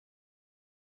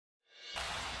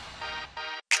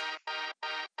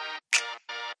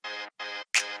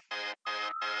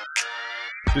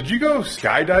Did you go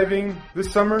skydiving this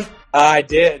summer? I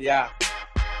did, yeah.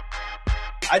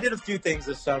 I did a few things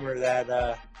this summer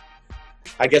that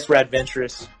I guess were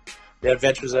adventurous. The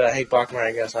adventures of Hank Bachmeier,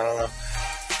 I guess. I don't know.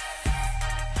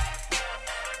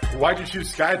 Why'd you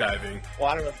choose skydiving? Well,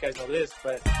 I don't know if you guys know this,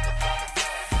 but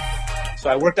so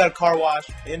I worked at a car wash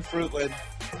in Fruitland.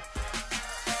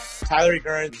 Tyler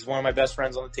Gurns is one of my best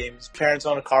friends on the team. His parents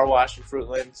own a car wash in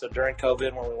Fruitland. So during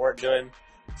COVID, when we weren't doing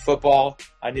football,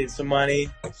 I needed some money.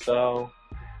 So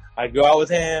I'd go out with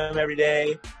him every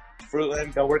day,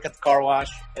 Fruitland, go work at the car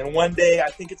wash. And one day,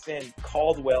 I think it's in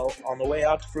Caldwell, on the way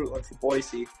out to Fruitland from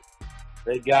Boise,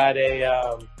 they got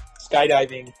a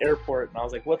skydiving airport. And I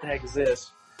was like, what the heck is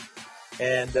this?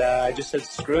 And I just said,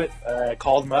 screw it. I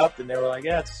called them up, and they were like,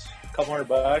 yeah, it's a couple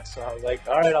 $100. And I was like,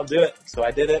 all right, I'll do it. So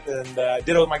I did it, and I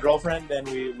did it with my girlfriend, and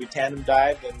we tandem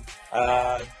dived. And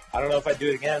I don't know if I'd do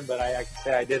it again, but I can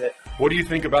say I did it. What do you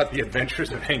think about the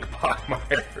adventures of Hank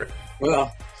Bachmeier?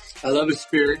 Well, I love his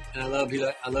spirit, and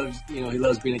he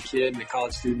loves being a kid and a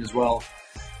college student as well.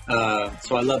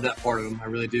 So I love that part of him. I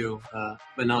really do.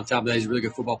 But on top of that, he's a really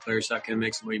good football player, so that kind of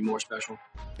makes him even more special.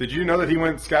 Did you know that he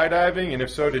went skydiving? And if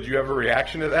so, did you have a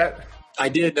reaction to that? I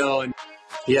did know, and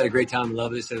he had a great time. I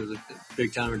loved it. He said it was a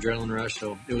big time adrenaline rush,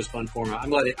 so it was fun for him.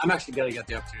 I'm actually glad he got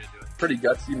the opportunity to do it. Pretty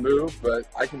gutsy move, but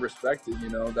I can respect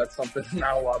it. That's something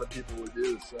not a lot of people would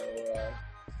do. So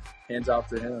hands off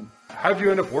to him. How'd you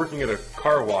end up working at a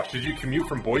car wash? Did you commute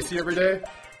from Boise every day?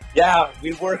 Yeah,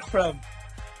 we'd work from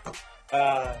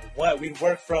we'd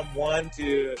work from 1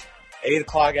 to 8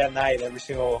 o'clock at night every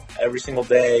single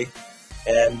day.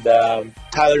 And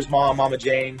Tyler's mom, Mama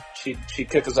Jane, she'd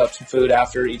cook us up some food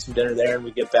after, eat some dinner there, and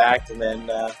we'd get back and then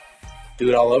do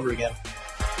it all over again.